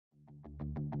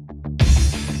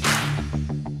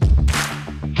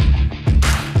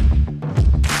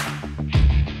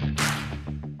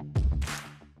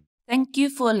Thank you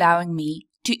for allowing me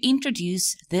to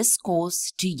introduce this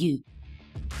course to you.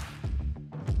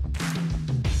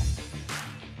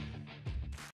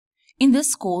 In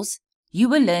this course, you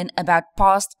will learn about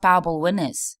past Powerball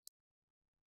winners.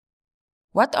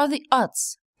 What are the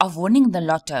odds of winning the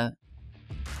Lotto?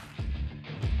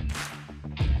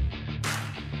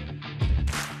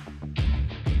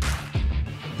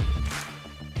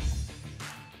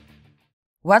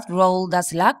 What role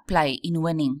does luck play in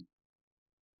winning?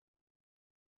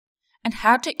 And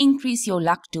how to increase your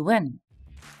luck to win?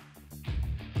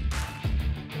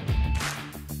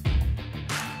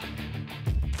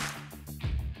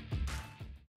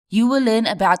 You will learn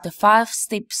about the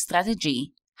 5-step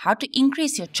strategy, how to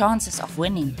increase your chances of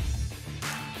winning.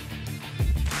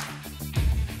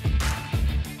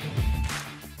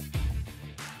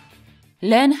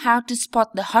 Learn how to spot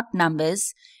the hot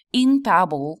numbers in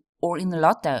Powerball or in the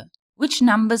Lotto. Which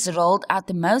numbers rolled out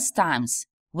the most times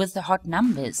with the hot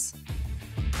numbers?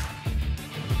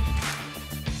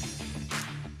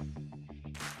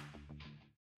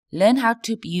 Learn how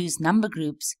to use number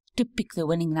groups to pick the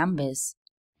winning numbers.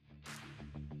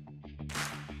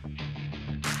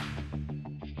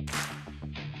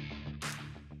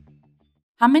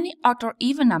 How many odd or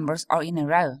even numbers are in a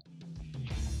row?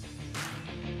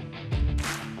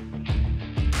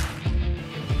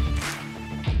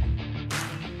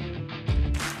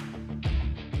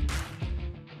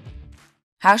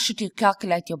 How should you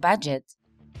calculate your budget?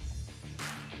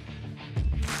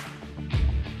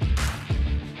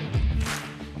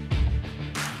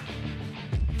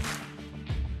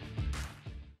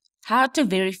 How to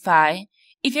verify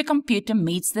if your computer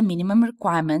meets the minimum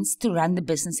requirements to run the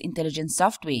business intelligence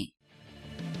software.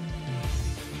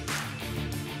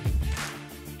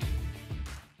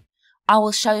 I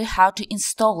will show you how to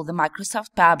install the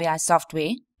Microsoft Power BI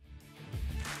software,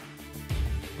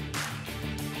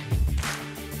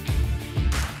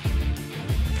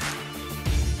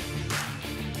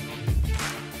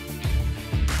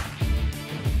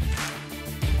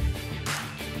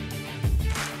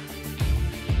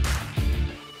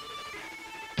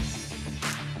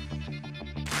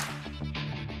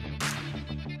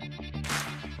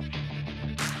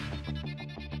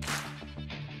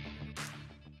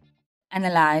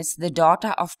 analyze the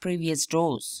data of previous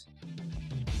draws.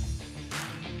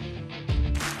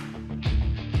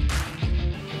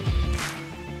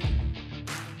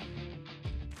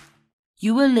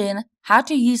 You will learn how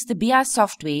to use the BI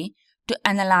software to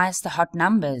analyze the hot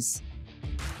numbers.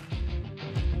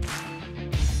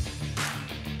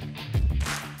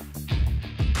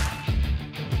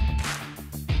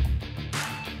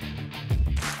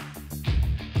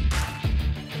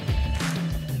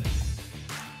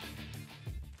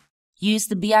 Use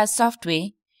the BI software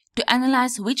to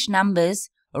analyze which numbers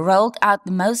rolled out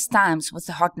the most times with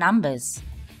the hot numbers.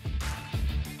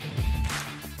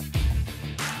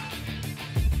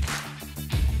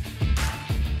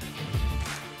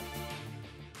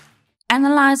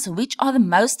 Analyze which are the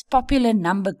most popular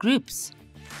number groups.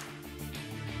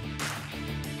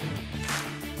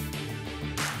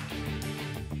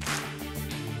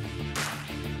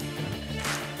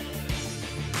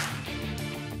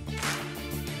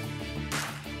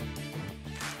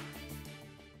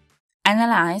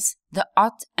 Analyze the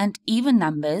odd and even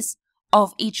numbers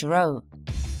of each row.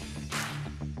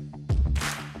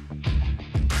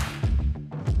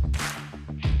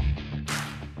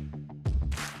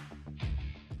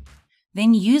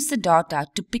 Then use the data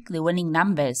to pick the winning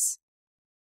numbers.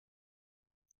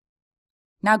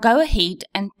 Now go ahead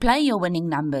and play your winning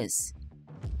numbers.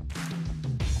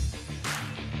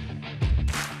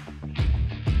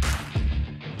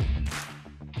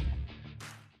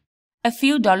 A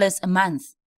few dollars a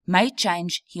month may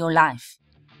change your life.